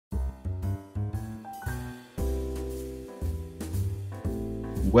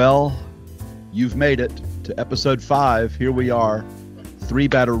Well, you've made it to episode 5. Here we are.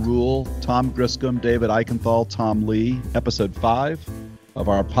 3-batter rule. Tom Griscom, David Eichenthal, Tom Lee. Episode 5 of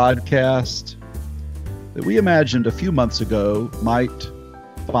our podcast that we imagined a few months ago might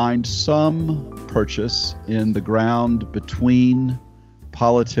find some purchase in the ground between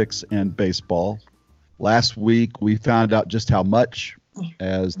politics and baseball. Last week, we found out just how much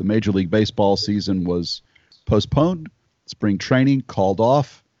as the Major League Baseball season was postponed, spring training called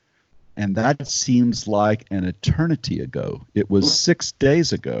off, and that seems like an eternity ago. It was 6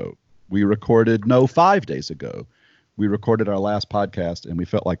 days ago. 5 days ago. We recorded our last podcast, and we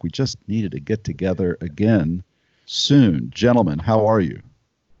felt like we just needed to get together again soon. Gentlemen, how are you?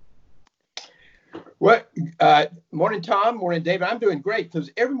 Well, morning, Tom. Morning, David. I'm doing great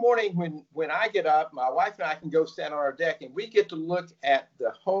because every morning when I get up, my wife and I can go stand on our deck and we get to look at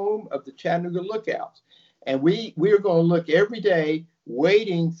the home of the Chattanooga Lookouts. And we are going to look every day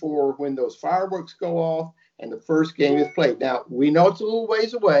waiting for when those fireworks go off and the first game is played. Now, we know it's a little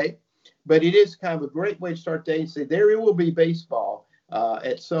ways away, but it is kind of a great way to start the day and say there will be baseball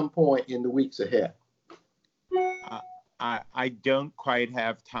at some point in the weeks ahead. I don't quite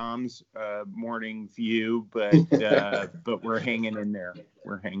have Tom's morning view, but but we're hanging in there.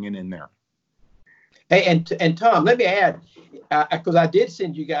 We're hanging in there. Hey, and Tom, let me add, because I did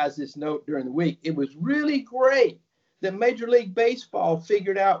send you guys this note during the week. It was really great that Major League Baseball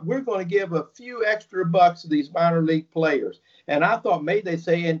figured out we're going to give a few extra bucks to these minor league players. And I thought maybe they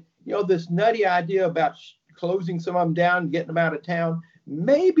say, and this nutty idea about closing some of them down and getting them out of town.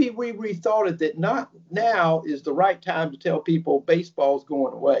 Maybe we rethought it that not now is the right time to tell people baseball's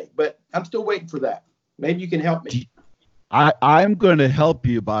going away. But I'm still waiting for that. Maybe you can help me. I'm going to help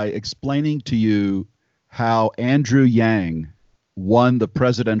you by explaining to you how Andrew Yang won the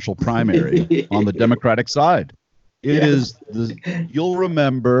presidential primary on the Democratic side. You'll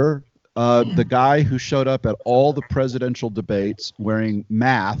remember the guy who showed up at all the presidential debates wearing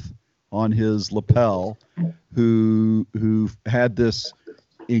math on his lapel, who had this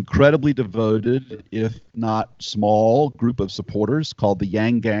incredibly devoted, if not small, group of supporters called the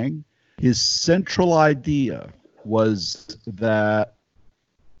Yang Gang. His central idea was that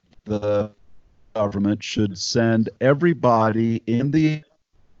the government should send everybody in the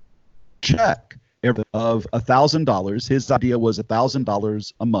check of $1,000. His idea was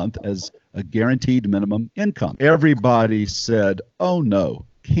 $1,000 a month as a guaranteed minimum income. Everybody said, "Oh no,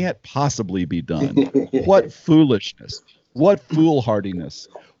 can't possibly be done. What foolishness. What foolhardiness.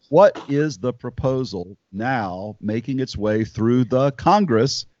 What is the proposal now making its way through the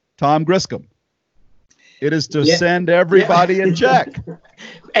Congress, Tom Griscom? It is to send everybody a check.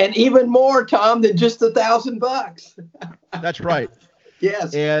 And even more, Tom, than just $1,000. That's right.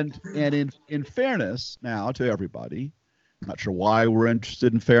 Yes. And in fairness now to everybody, I'm not sure why we're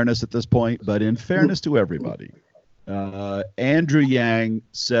interested in fairness at this point, but in fairness to everybody, Andrew Yang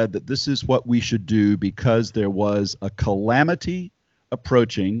said that this is what we should do because there was a calamity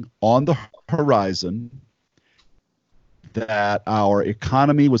approaching on the horizon, that our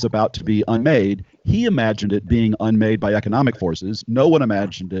economy was about to be unmade. He imagined it being unmade by economic forces. No one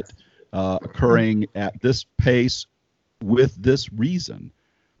imagined it occurring at this pace with this reason.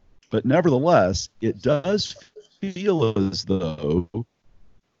 But nevertheless, it does feel as though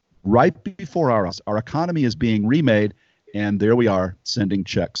right before our economy is being remade, and there we are sending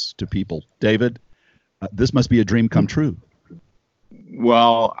checks to people. David, this must be a dream come true.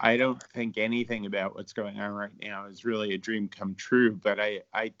 Well, I don't think anything about what's going on right now is really a dream come true, but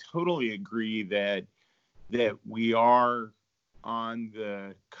I totally agree that we are on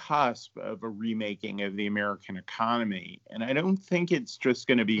the cusp of a remaking of the American economy. And I don't think it's just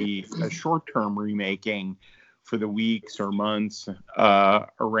going to be a short-term remaking for the weeks or months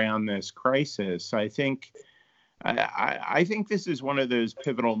around this crisis. I think this is one of those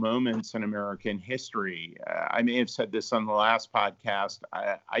pivotal moments in American history. I may have said this on the last podcast.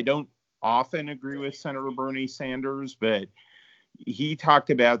 I don't often agree with Senator Bernie Sanders, but he talked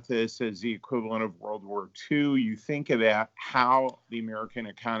about this as the equivalent of World War II. You think about how the American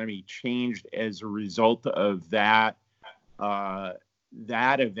economy changed as a result of that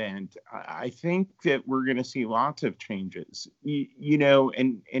event. I think that we're going to see lots of changes,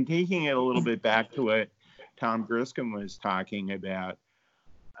 and taking it a little bit back to what Tom Griscom was talking about.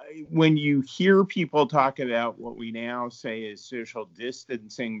 When you hear people talk about what we now say is social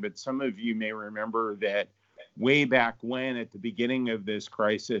distancing, but some of you may remember that way back when, at the beginning of this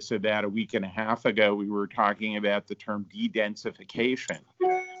crisis, about a week and a half ago, we were talking about the term de-densification.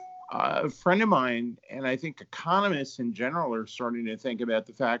 a friend of mine, and I think economists in general are starting to think about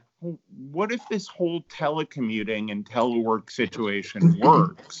the fact, well, what if this whole telecommuting and telework situation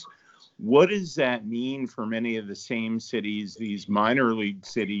works? What does that mean for many of the same cities, these minor league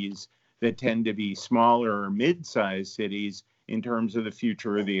cities that tend to be smaller or mid-sized cities in terms of the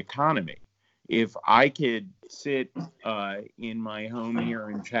future of the economy? If I could sit in my home here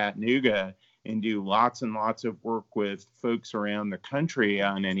in Chattanooga and do lots and lots of work with folks around the country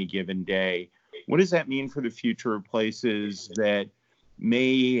on any given day, what does that mean for the future of places that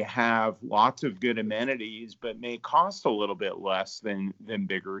may have lots of good amenities, but may cost a little bit less than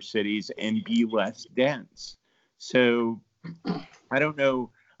bigger cities and be less dense? So I don't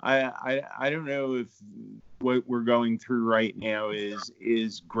know. I don't know if what we're going through right now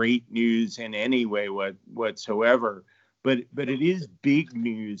is great news in any way whatsoever. But it is big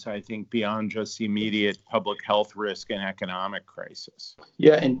news, I think, beyond just the immediate public health risk and economic crisis.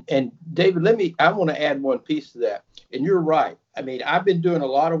 Yeah, and David, I want to add one piece to that. And you're right. I mean, I've been doing a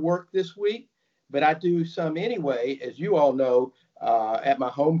lot of work this week, but I do some anyway, as you all know, at my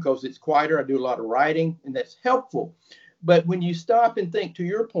home because it's quieter. I do a lot of writing, and that's helpful. But when you stop and think, to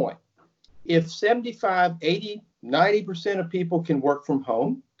your point, if 75, 80, 90% of people can work from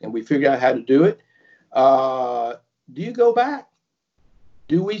home, and we figure out how to do it, do you go back?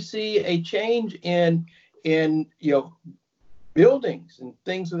 Do we see a change in buildings and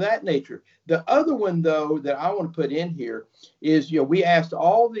things of that nature? The other one, though, that I want to put in here is, we asked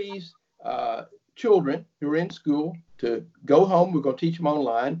all these children who are in school to go home. We're going to teach them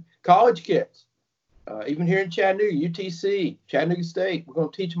online. College kids, even here in Chattanooga, UTC, Chattanooga State, we're going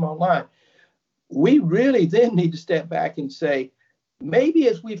to teach them online. We really then need to step back and say, maybe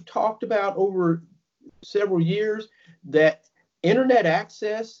as we've talked about over several years, that internet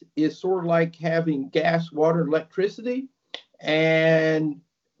access is sort of like having gas, water, electricity. And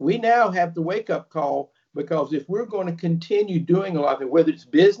we now have the wake-up call, because if we're going to continue doing a lot of it, whether it's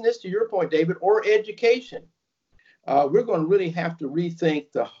business, to your point, David, or education, we're going to really have to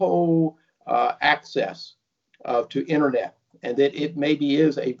rethink the whole access to internet, and that it maybe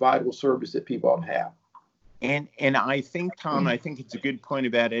is a vital service that people ought to have. And I think, Tom, it's a good point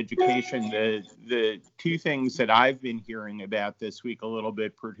about education. The two things that I've been hearing about this week a little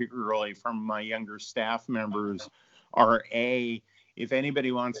bit, particularly from my younger staff members, are A, if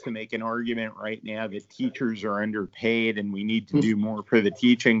anybody wants to make an argument right now that teachers are underpaid and we need to do more for the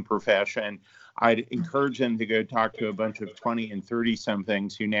teaching profession, I'd encourage them to go talk to a bunch of 20 and 30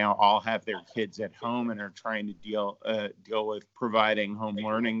 somethings who now all have their kids at home and are trying to deal with providing home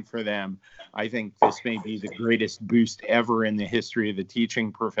learning for them. I think this may be the greatest boost ever in the history of the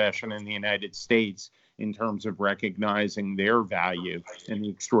teaching profession in the United States in terms of recognizing their value and the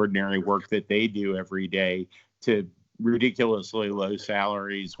extraordinary work that they do every day to ridiculously low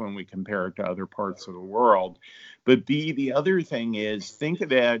salaries when we compare it to other parts of the world. But B, the other thing is think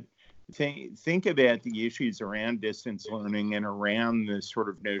about the issues around distance learning and around this sort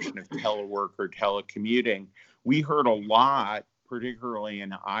of notion of telework or telecommuting. We heard a lot, particularly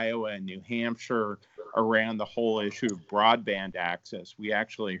in Iowa and New Hampshire, around the whole issue of broadband access. We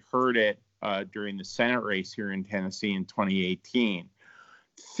actually heard it during the Senate race here in Tennessee in 2018.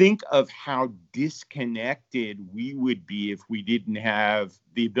 Think of how disconnected we would be if we didn't have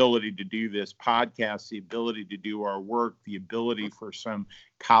the ability to do this podcast, the ability to do our work, the ability for some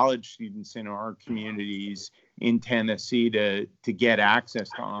college students in our communities in Tennessee to get access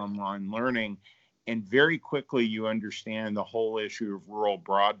to online learning. And very quickly, you understand the whole issue of rural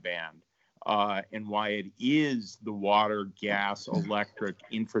broadband and why it is the water, gas, electric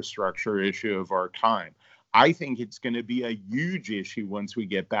infrastructure issue of our time. I think it's going to be a huge issue once we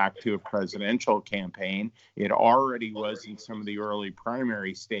get back to a presidential campaign. It already was in some of the early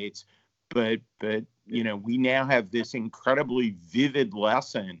primary states, but we now have this incredibly vivid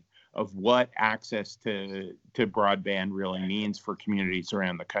lesson of what access to broadband really means for communities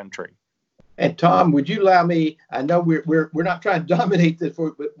around the country. And Tom, would you allow me? I know we're not trying to dominate this,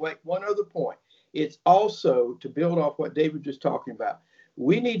 but one other point. It's also to build off what David was just talking about.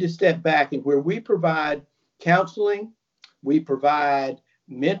 We need to step back, and where we provide counseling, we provide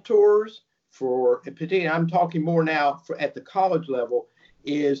mentors for, in particular, I'm talking more now at the college level,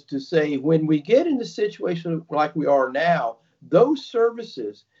 is to say when we get in a situation like we are now, those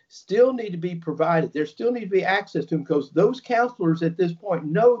services still need to be provided. There still need to be access to them, because those counselors at this point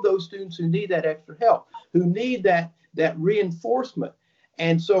know those students who need that extra help, who need that reinforcement.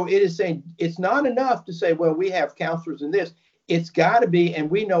 And so it is saying it's not enough to say, well, we have counselors in this. It's got to be, and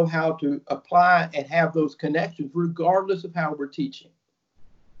we know how to apply and have those connections regardless of how we're teaching.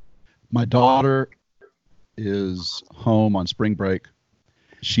 My daughter is home on spring break,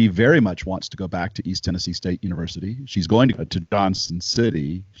 She very much wants to go back to East Tennessee State University. She's going to go to Johnson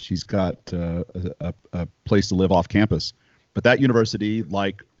City. She's got a place to live off campus. But that university,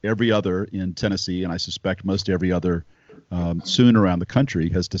 like every other in Tennessee, and I suspect most every other soon around the country,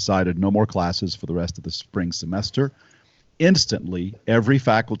 has decided no more classes for the rest of the spring semester. Instantly, every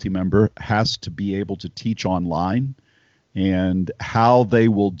faculty member has to be able to teach online. And how they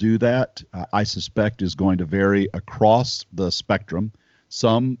will do that, I suspect, is going to vary across the spectrum.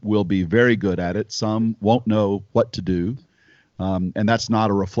 Some will be very good at it. Some won't know what to do. And that's not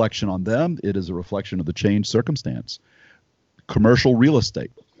a reflection on them. It is a reflection of the changed circumstance. Commercial real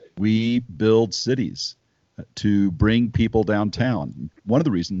estate. We build cities to bring people downtown. One of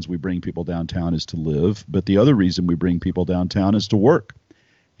the reasons we bring people downtown is to live, but the other reason we bring people downtown is to work.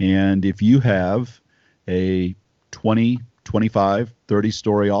 And if you have a 20, 25,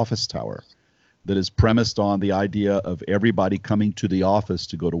 30-story office tower that is premised on the idea of everybody coming to the office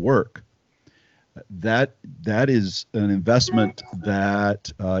to go to work, that is an investment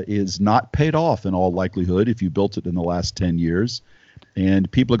that is not paid off in all likelihood if you built it in the last 10 years.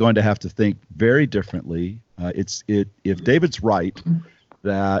 And people are going to have to think very differently. If David's right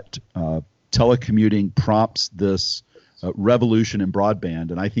that telecommuting prompts this revolution in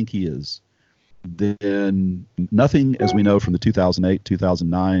broadband, and I think he is, then nothing, as we know from the 2008,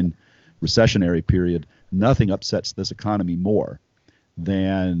 2009 recessionary period, nothing upsets this economy more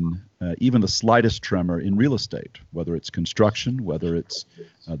than even the slightest tremor in real estate, whether it's construction, whether it's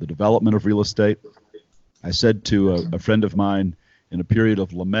the development of real estate. I said to a friend of mine in a period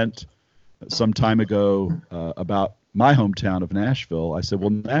of lament some time ago about my hometown of Nashville, I said,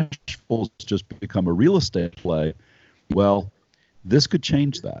 well, Nashville's just become a real estate play. Well, this could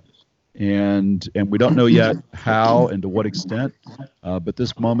change that. And we don't know yet how and to what extent, but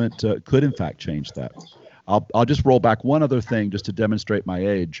this moment could in fact change that. I'll just roll back one other thing just to demonstrate my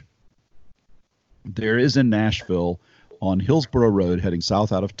age. There is in Nashville on Hillsborough Road heading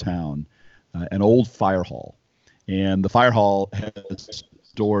south out of town an old fire hall. And the fire hall has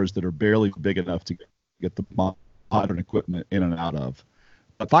doors that are barely big enough to get the modern equipment in and out of.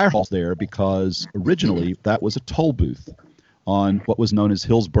 But fire hall's there because originally that was a toll booth on what was known as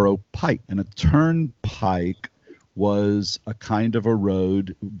Hillsborough Pike. And a turnpike was a kind of a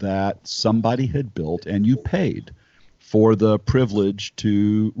road that somebody had built and you paid for the privilege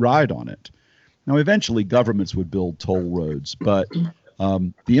to ride on it. Now, eventually governments would build toll roads, but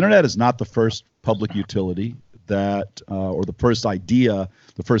the internet is not the first public utility that, or the first idea,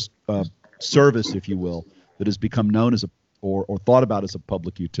 the first service, if you will, that has become known as or thought about as a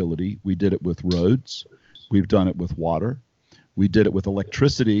public utility. We did it with roads. We've done it with water. We did it with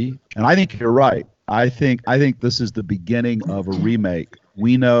electricity. And I think you're right. I think this is the beginning of a remake.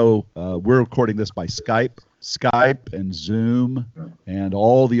 We know we're recording this by Skype and Zoom and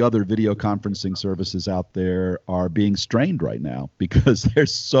all the other video conferencing services out there are being strained right now because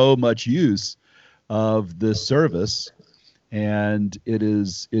there's so much use of this service, and it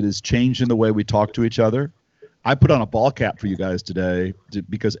is changing the way we talk to each other. I put on a ball cap for you guys today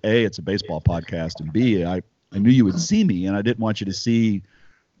because A, it's a baseball podcast, and B, I knew you would see me, and I didn't want you to see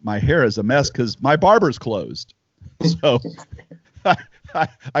my hair as a mess because my barber's closed. So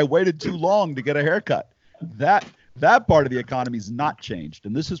I waited too long to get a haircut. That part of the economy is not changed,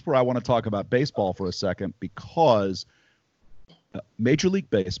 and this is where I want to talk about baseball for a second because Major League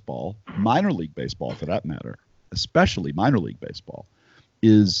Baseball, minor league baseball for that matter, especially minor league baseball,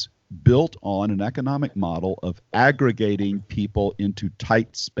 is built on an economic model of aggregating people into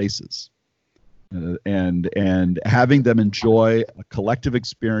tight spaces and having them enjoy a collective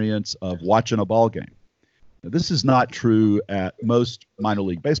experience of watching a ball game. Now, this is not true at most minor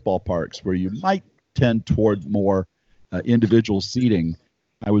league baseball parks where you might tend toward more individual seating.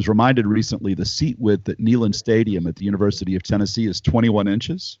 I was reminded recently the seat width at Neyland Stadium at the University of Tennessee is 21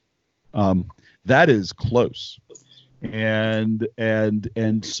 inches. That is close. And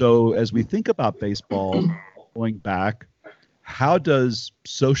so as we think about baseball going back, how does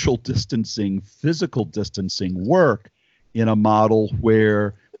social distancing, physical distancing work in a model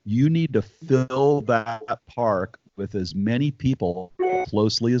where you need to fill that park with as many people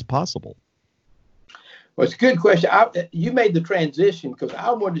closely as possible? Well, it's a good question. You made the transition because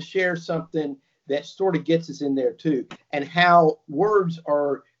I wanted to share something that sort of gets us in there too, and how words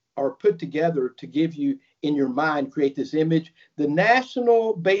are put together to give you in your mind, create this image. The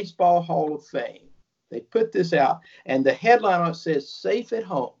National Baseball Hall of Fame, they put this out, and the headline on it says "Safe at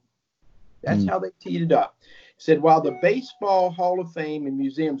Home." That's how they teed it up. It said, while the Baseball Hall of Fame and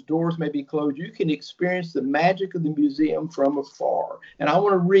museum's doors may be closed, you can experience the magic of the museum from afar. And I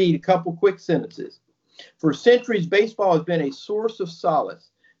want to read a couple quick sentences. For centuries, baseball has been a source of solace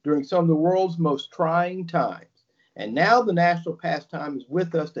during some of the world's most trying times. And now the national pastime is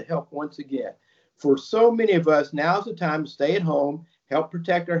with us to help once again. For so many of us, now's the time to stay at home, help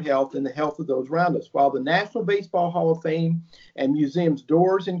protect our health and the health of those around us. While the National Baseball Hall of Fame and Museum's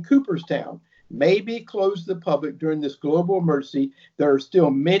doors in Cooperstown may be closed to the public during this global emergency, there are still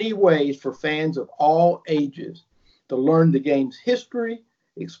many ways for fans of all ages to learn the game's history,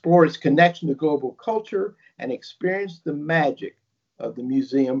 explore its connection to global culture, and experience the magic of the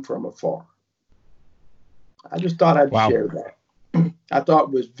museum from afar. I just thought I'd share that. I thought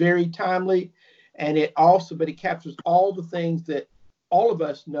it was very timely, and it captures all the things that all of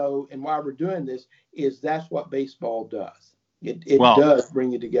us know, and why we're doing this is that's what baseball does. It does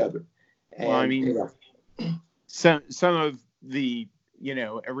bring you together. And, well, I mean, some of the,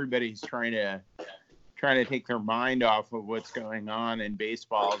 everybody's trying to take their mind off of what's going on, and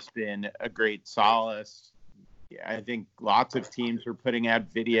baseball has been a great solace. I think lots of teams are putting out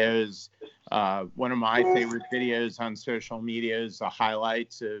videos. One of my favorite videos on social media is the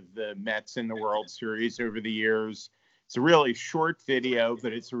highlights of the Mets in the World Series over the years. It's a really short video,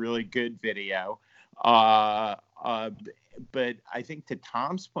 but it's a really good video. But I think to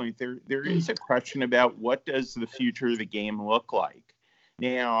Tom's point, there is a question about what does the future of the game look like.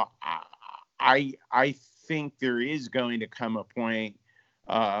 Now, I think there is going to come a point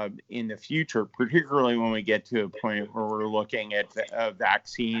in the future, particularly when we get to a point where we're looking at a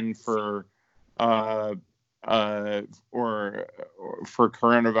vaccine for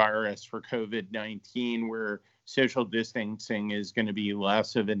coronavirus, for COVID-19, where social distancing is going to be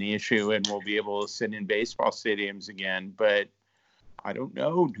less of an issue and we'll be able to sit in baseball stadiums again. But I don't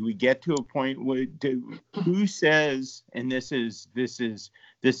know. Do we get to a point where who says, and this is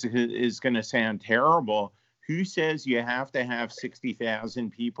going to sound terrible, who says you have to have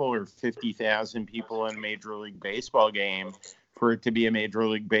 60,000 people or 50,000 people in a Major League Baseball game for it to be a Major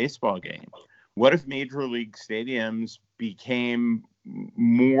League Baseball game? What if Major League stadiums became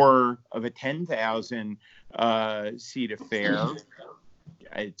more of a 10,000 seat affair?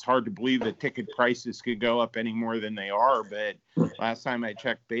 It's hard to believe that ticket prices could go up any more than they are, but last time I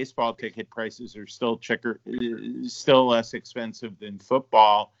checked, baseball ticket prices are still less expensive than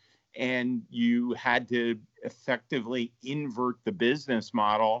football. And you had to effectively invert the business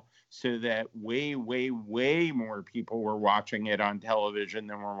model so that way, way, way more people were watching it on television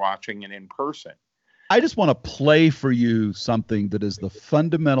than were watching it in person. I just want to play for you something that is the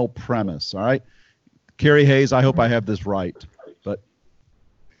fundamental premise, all right? Kerry Hayes, I hope I have this right, but...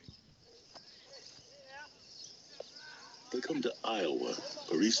 They come to Iowa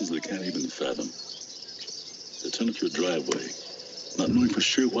for reasons they can't even fathom. They turn up your driveway, not knowing for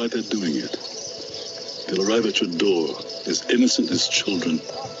sure why they're doing it. They'll arrive at your door as innocent as children,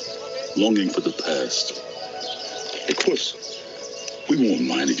 longing for the past. Of course, we won't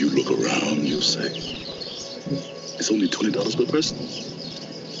mind if you look around, you'll say. It's only $20 per person.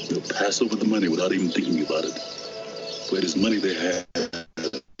 They'll pass over the money without even thinking about it. For it is money they have.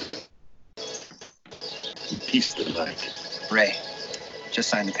 Peace they like. Ray, just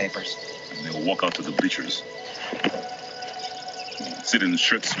sign the papers. And they'll walk out to the bleachers. Sit in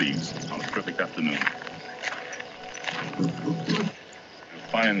shirt sleeves on a perfect afternoon. You'll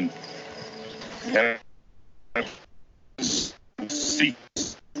find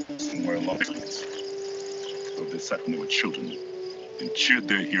seats somewhere along the streets. So they sat when they were children and cheered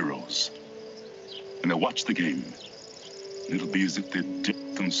their heroes. And they'll watch the game. And it'll be as if they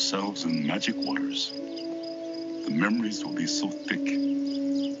dipped themselves in magic waters. The memories will be so thick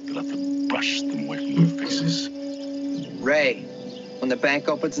they'll have to brush them away from their faces. Ray, when the bank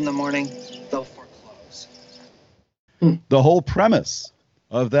opens in the morning, they'll foreclose. The whole premise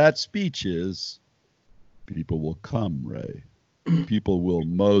of that speech is people will come, Ray. People will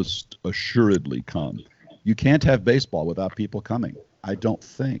most assuredly come. You can't have baseball without people coming, I don't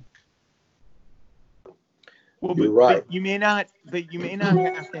think. Well, You're right. But you may not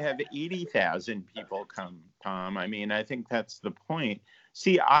have to have 80,000 people come, Tom. I mean, I think that's the point.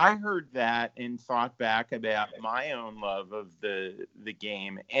 See, I heard that and thought back about my own love of the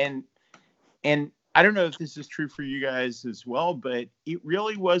game. And I don't know if this is true for you guys as well, but it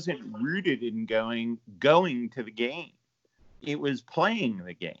really wasn't rooted in going to the game. It was playing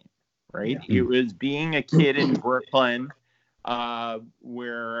the game, right? Yeah. It was being a kid in Brooklyn,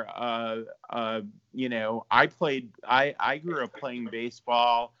 where I grew up playing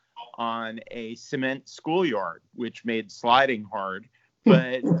baseball on a cement schoolyard, which made sliding hard.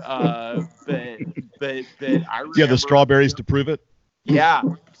 But I remember, you have the strawberries to prove it. Yeah,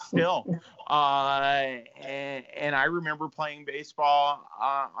 still. And I remember playing baseball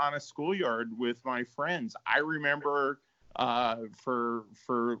on a schoolyard with my friends. I remember, for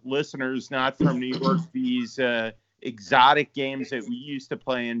listeners not from New York, these exotic games that we used to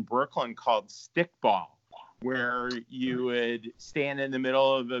play in Brooklyn called stickball, where you would stand in the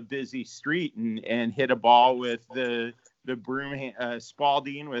middle of a busy street and hit a ball with the broom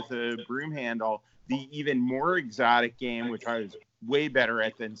Spalding with a broom handle. The even more exotic game, which I was way better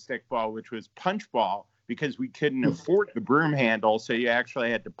at than stickball, which was punchball, because we couldn't afford the broom handle, so you actually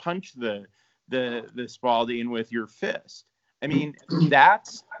had to punch the Spalding with your fist. I mean,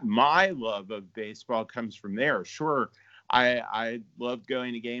 that's my love of baseball comes from there. Sure, I love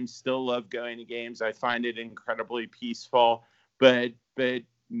going to games, still love going to games. I find it incredibly peaceful, but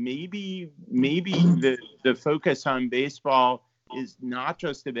maybe the focus on baseball is not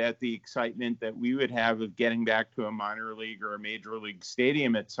just about the excitement that we would have of getting back to a minor league or a major league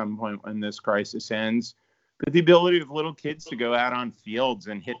stadium at some point when this crisis ends, but the ability of little kids to go out on fields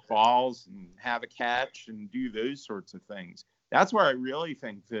and hit balls and have a catch and do those sorts of things. That's where I really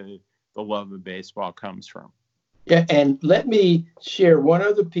think the love of baseball comes from. Yeah, and let me share one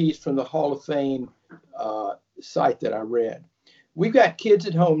other piece from the Hall of Fame site that I read. We've got kids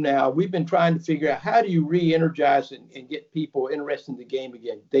at home now. We've been trying to figure out how do you re-energize and get people interested in the game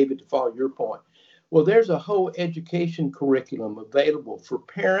again. David, to follow your point. Well, there's a whole education curriculum available for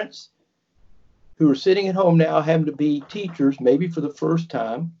parents who are sitting at home now having to be teachers, maybe for the first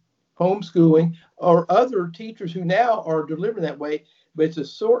time, homeschooling, or other teachers who now are delivering that way. But it's an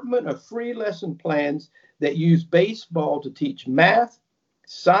assortment of free lesson plans that use baseball to teach math,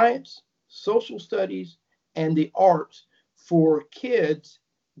 science, social studies, and the arts for kids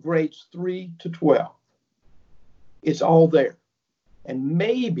grades 3 to 12. It's all there. And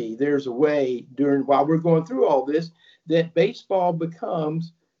maybe there's a way while we're going through all this that baseball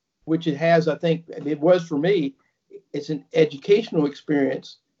becomes, which it has, I think it was for me, it's an educational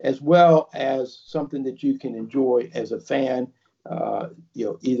experience as well as something that you can enjoy as a fan,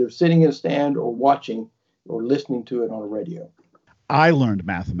 either sitting in a stand or watching or listening to it on a radio. I learned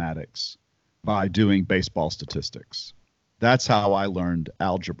mathematics by doing baseball statistics. That's how I learned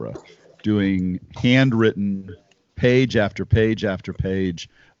algebra, doing handwritten page after page after page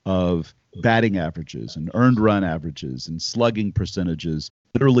of batting averages and earned run averages and slugging percentages,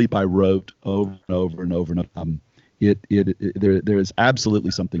 literally by rote over and over and over and over. There is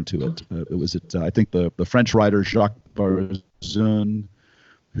absolutely something to it. I think the French writer Jacques Barzun,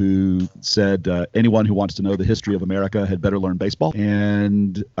 who said anyone who wants to know the history of America had better learn baseball,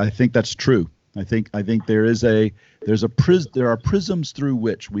 and I think that's true. I think there are prisms through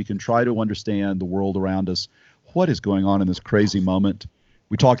which we can try to understand the world around us. What is going on in this crazy moment?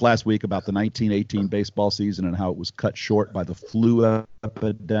 We talked last week about the 1918 baseball season and how it was cut short by the flu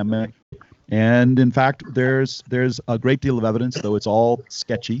epidemic. And in fact, there's a great deal of evidence, though it's all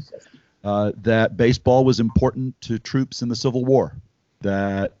sketchy, that baseball was important to troops in the Civil War,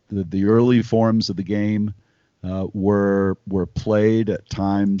 that the early forms of the game were played at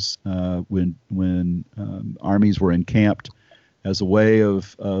times when armies were encamped as a way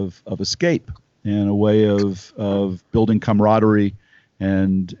of escape and a way of building camaraderie,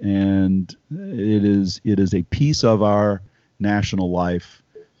 and it is a piece of our national life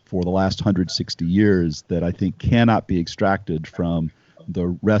for the last 160 years that I think cannot be extracted from the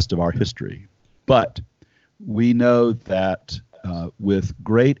rest of our history. But we know that with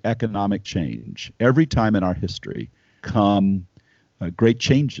great economic change, every time in our history come great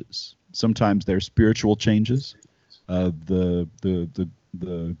changes. Sometimes they're spiritual changes. The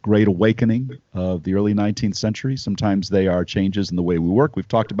Great Awakening of the early 19th century. Sometimes they are changes in the way we work. We've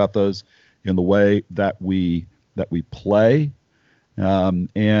talked about those in the way that we play, and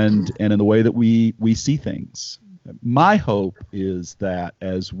in the way that we see things. My hope is that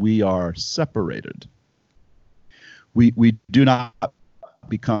as we are separated, we do not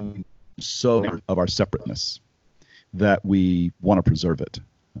become so of our separateness that we want to preserve it.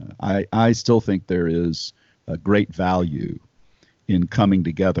 I still think there is a great value in coming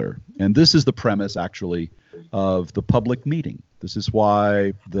together. And this is the premise, actually, of the public meeting. This is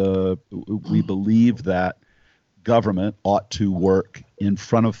why we believe that government ought to work in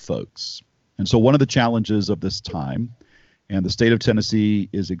front of folks. And so one of the challenges of this time, and the state of Tennessee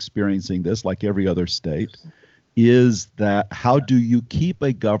is experiencing this like every other state, is that how do you keep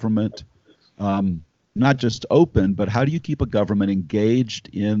a government not just open, but how do you keep a government engaged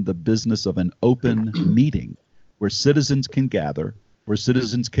in the business of an open meeting where citizens can gather, where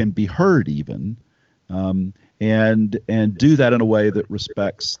citizens can be heard even, and do that in a way that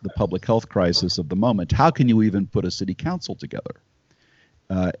respects the public health crisis of the moment? How can you even put a city council together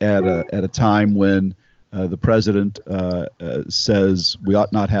at a time when the president says we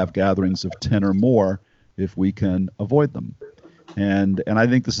ought not have gatherings of 10 or more if we can avoid them. And I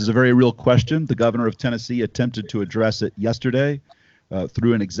think this is a very real question. The governor of Tennessee attempted to address it yesterday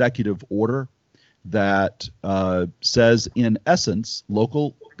through an executive order that says, in essence,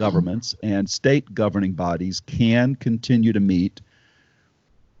 local governments and state governing bodies can continue to meet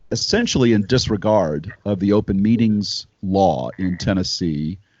essentially in disregard of the open meetings law in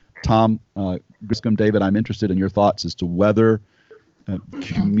Tennessee. Tom Griscom, David, I'm interested in your thoughts as to whether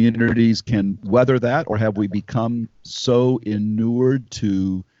communities can weather that, or have we become so inured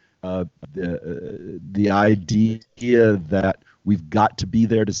to the idea that we've got to be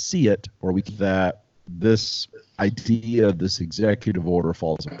there to see it, or that this idea, this executive order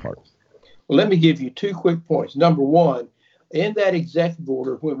falls apart? Well, let me give you 2 quick points. Number one, in that executive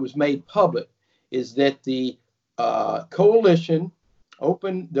order, when it was made public, is that the coalition,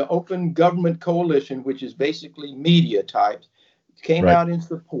 the Open Government Coalition, which is basically media types, came out in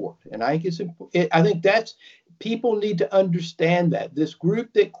support. And I think that's, people need to understand that. This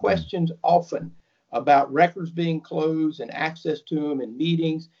group that questions often about records being closed and access to them and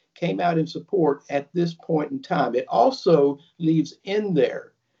meetings came out in support at this point in time. It also leaves in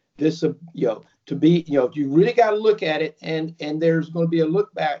there this, to be, you really got to look at it, and there's going to be a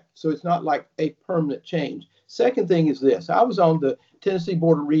look back, so it's not like a permanent change. Second thing is this. I was on the Tennessee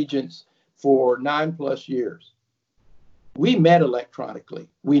Board of Regents for 9+ years. We met electronically.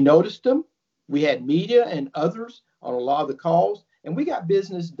 We noticed them. We had media and others on a lot of the calls, and we got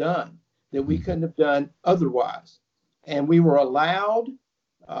business done that we couldn't have done otherwise. And we were allowed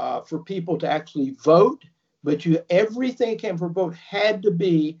for people to actually vote, but everything that came for vote had to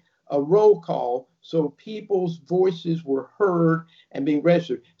be a roll call, so people's voices were heard and being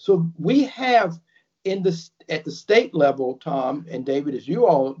registered. So we have at the state level, Tom and David, as you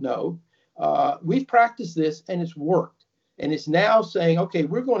all know, we've practiced this and it's worked. And it's now saying, okay,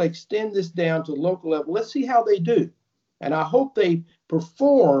 we're going to extend this down to the local level. Let's see how they do. And I hope they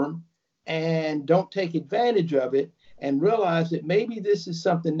perform and don't take advantage of it and realize that maybe this is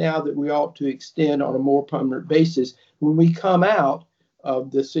something now that we ought to extend on a more permanent basis when we come out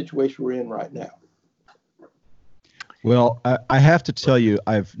of the situation we're in right now. Well, I have to tell you,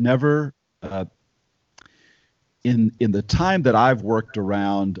 I've never, in the time that I've worked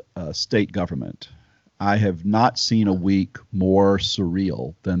around state government, I have not seen a week more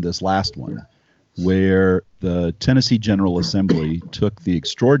surreal than this last one, where the Tennessee General Assembly took the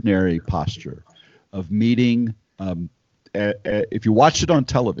extraordinary posture of meeting. If you watched it on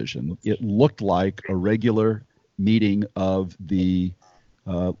television, it looked like a regular meeting of the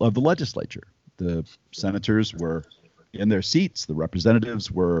legislature. The senators were in their seats, the representatives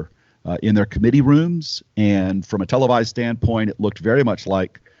were in their committee rooms, and from a televised standpoint, it looked very much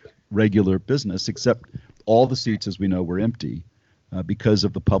like regular business, except all the seats, as we know, were empty because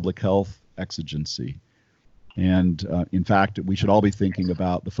of the public health exigency. And in fact, we should all be thinking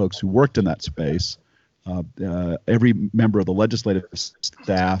about the folks who worked in that space. Every member of the legislative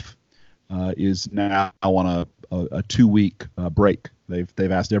staff is now on a 2-week break.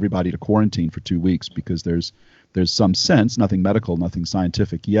 They've asked everybody to quarantine for 2 weeks because there's some sense, nothing medical, nothing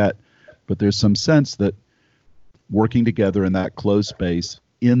scientific yet, but there's some sense that working together in that closed space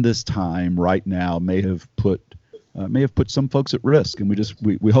in this time right now may have put some folks at risk, and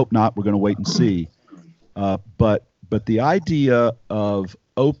we hope not. We're going to wait and see. But the idea of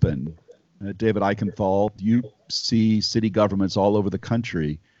open, David Eichenthal, you see city governments all over the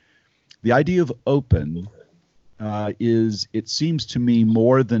country. The idea of open is, it seems to me,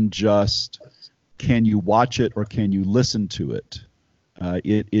 more than just can you watch it or can you listen to it.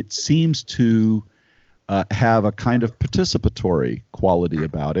 It seems to have a kind of participatory quality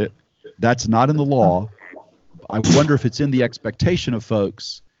about it. That's not in the law. I wonder if it's in the expectation of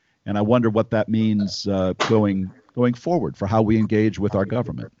folks, and I wonder what that means going forward for how we engage with our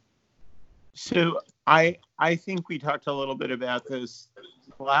government. So I think we talked a little bit about this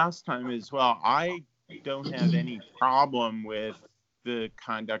last time as well. I don't have any problem with the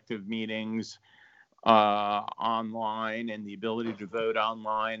conduct of meetings online and the ability to vote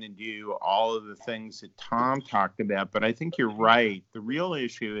online and do all of the things that Tom talked about. But I think you're right. The real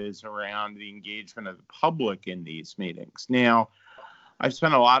issue is around the engagement of the public in these meetings. Now, I've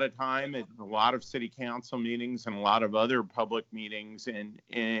spent a lot of time at a lot of city council meetings and a lot of other public meetings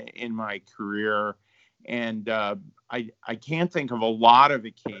in my career. And I can't think of a lot of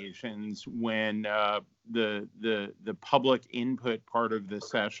occasions when the public input part of the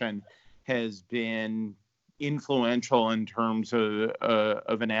session has been influential in terms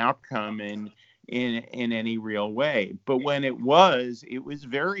of an outcome. in any real way. But when it was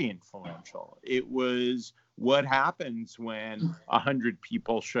very influential. It was what happens when 100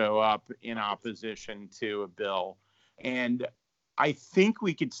 people show up in opposition to a bill. And I think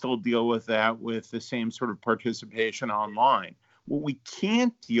we could still deal with that with the same sort of participation online. What we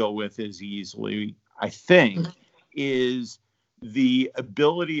can't deal with as easily, I think, is the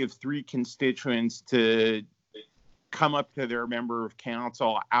ability of 3 constituents to come up to their member of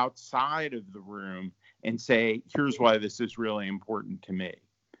council outside of the room and say, here's why this is really important to me.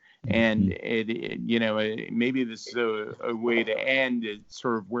 And maybe this is a way to end it,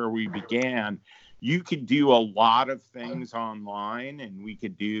 sort of where we began. You could do a lot of things online, and we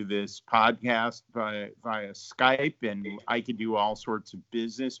could do this podcast via Skype, and I could do all sorts of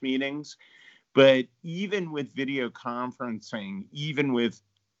business meetings. But even with video conferencing, even with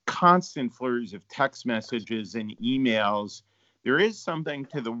constant flurries of text messages and emails, there is something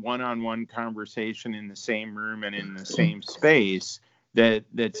to the one-on-one conversation in the same room and in the same space that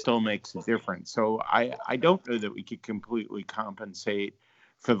still makes a difference. So I don't know that we could completely compensate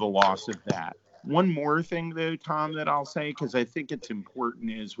for the loss of that. One more thing, though, Tom, that I'll say, because I think it's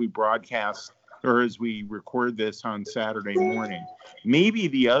important as we broadcast or as we record this on Saturday morning, maybe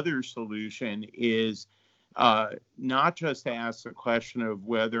the other solution is not just to ask the question of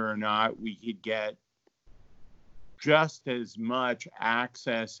whether or not we could get just as much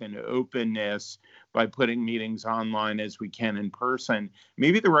access and openness by putting meetings online as we can in person.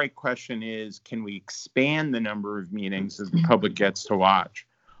 Maybe the right question is, can we expand the number of meetings that the public gets to watch?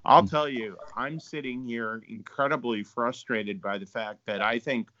 I'll tell you, I'm sitting here incredibly frustrated by the fact that I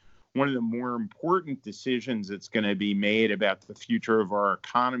think one of the more important decisions that's going to be made about the future of our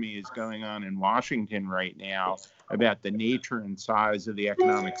economy is going on in Washington right now about the nature and size of the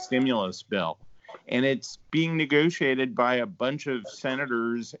economic stimulus bill. And it's being negotiated by a bunch of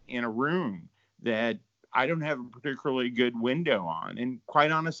senators in a room that I don't have a particularly good window on. And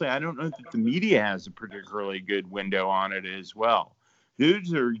quite honestly, I don't know that the media has a particularly good window on it as well.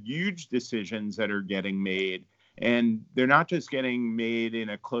 Those are huge decisions that are getting made. And they're not just getting made in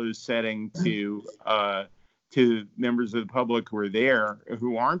a closed setting to members of the public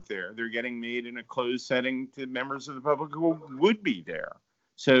who aren't there. They're getting made in a closed setting to members of the public who would be there.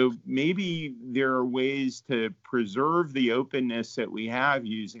 So maybe there are ways to preserve the openness that we have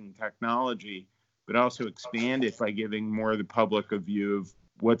using technology, but also expand it by giving more of the public a view of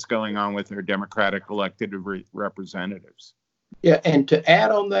what's going on with their democratic elected representatives. Yeah, and to add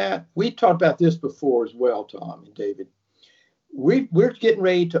on that, we talked about this before as well, Tom and David. We're getting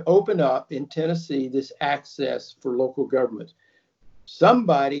ready to open up in Tennessee this access for local governments.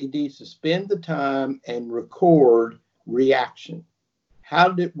 Somebody needs to spend the time and record reaction. How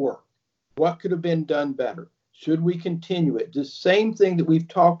did it work? What could have been done better? Should we continue it? The same thing that we've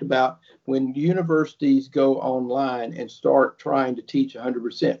talked about when universities go online and start trying to teach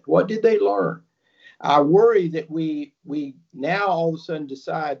 100%. What did they learn? I worry that we now all of a sudden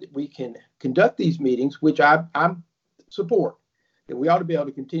decide that we can conduct these meetings, which I support, that we ought to be able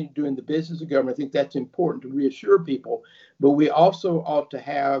to continue doing the business of government. I think that's important to reassure people, but we also ought to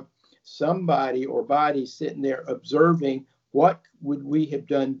have somebody or body sitting there observing what would we have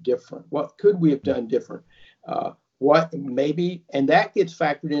done different? What could we have done different? What maybe, and that gets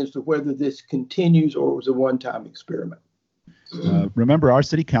factored in as to whether this continues or it was a one-time experiment. Remember, our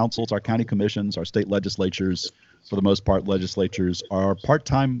city councils, our county commissions, our state legislatures, for the most part, legislatures are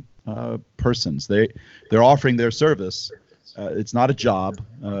part-time persons. They're offering their service. It's not a job,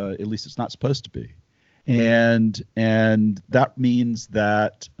 at least it's not supposed to be. And that means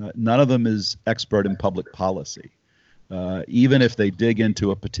that none of them is expert in public policy. Even if they dig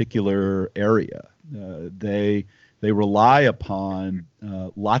into a particular area, they rely upon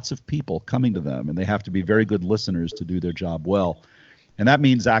lots of people coming to them, and they have to be very good listeners to do their job well. And that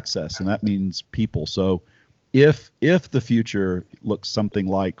means access, and that means people. So if the future looks something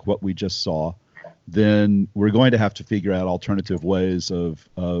like what we just saw, then we're going to have to figure out alternative ways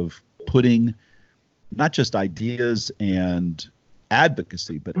of putting not just ideas and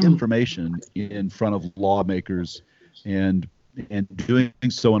advocacy, but information in front of lawmakers and doing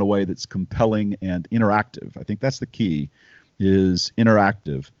so in a way that's compelling and interactive. I think that's the key, is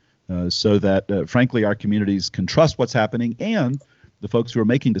interactive, so that, frankly, our communities can trust what's happening and the folks who are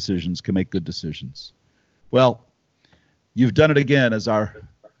making decisions can make good decisions. Well, you've done it again, as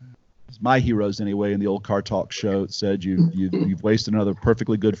my heroes anyway in the old Car Talk show said. You've wasted another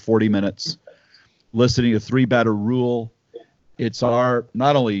perfectly good 40 minutes listening to Three Batter Rule. It's our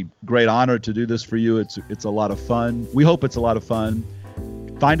not only great honor to do this for you, it's a lot of fun. We hope it's a lot of fun.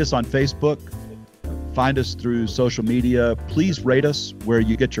 Find us on Facebook. Find us through social media. Please rate us where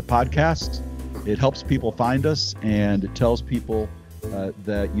you get your podcasts. It helps people find us, and it tells people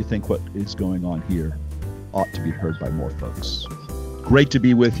that you think what is going on here ought to be heard by more folks. Great to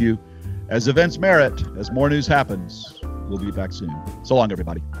be with you. As events merit, as more news happens, we'll be back soon. So long,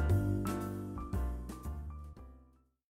 everybody.